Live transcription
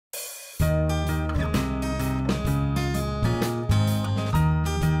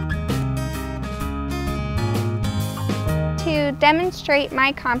to demonstrate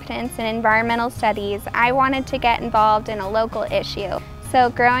my competence in environmental studies, I wanted to get involved in a local issue. So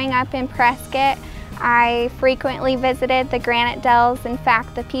growing up in Prescott, I frequently visited the Granite Dells. In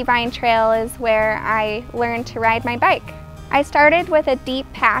fact, the Peavine Trail is where I learned to ride my bike. I started with a deep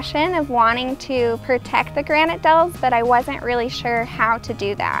passion of wanting to protect the Granite Dells, but I wasn't really sure how to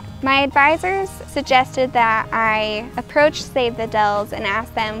do that. My advisors suggested that I approach Save the Dells and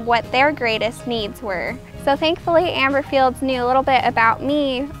ask them what their greatest needs were. So thankfully Amber Fields knew a little bit about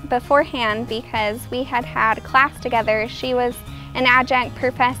me beforehand because we had had class together. She was an adjunct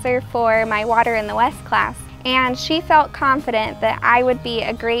professor for my Water in the West class, and she felt confident that I would be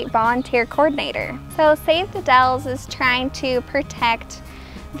a great volunteer coordinator. So Save the Dells is trying to protect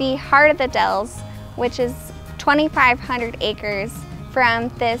the heart of the Dells, which is 2,500 acres, from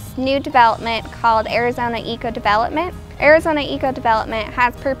this new development called Arizona Eco Development. Arizona Eco Development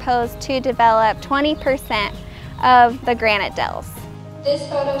has proposed to develop 20% of the Granite Dells. This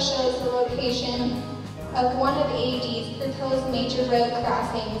photo shows the location of one of AED's proposed major road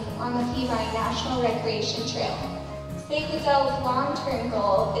crossings on the Peavine National Recreation Trail. Save the Dells' long-term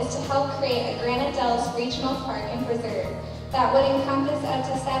goal is to help create a Granite Dells Regional Park and Preserve that would encompass up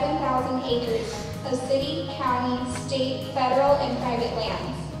to 7,000 acres of city, county, state, federal, and private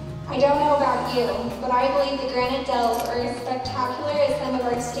lands. I don't know about you, but I believe the Granite Dells are as spectacular as some of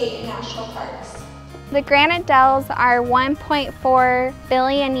our state and national parks. The Granite Dells are 1.4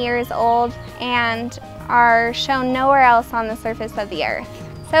 billion years old and are shown nowhere else on the surface of the earth.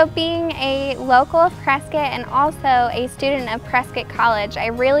 So being a local of Prescott and also a student of Prescott College, I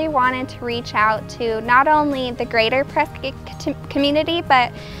really wanted to reach out to not only the greater Prescott community,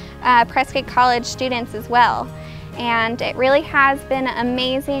 but Prescott College students as well. And it really has been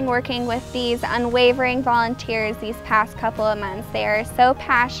amazing working with these unwavering volunteers these past couple of months. They are so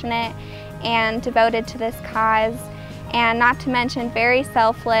passionate and devoted to this cause, and not to mention very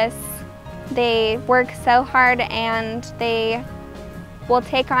selfless. They work so hard and they will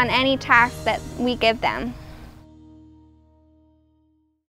take on any task that we give them.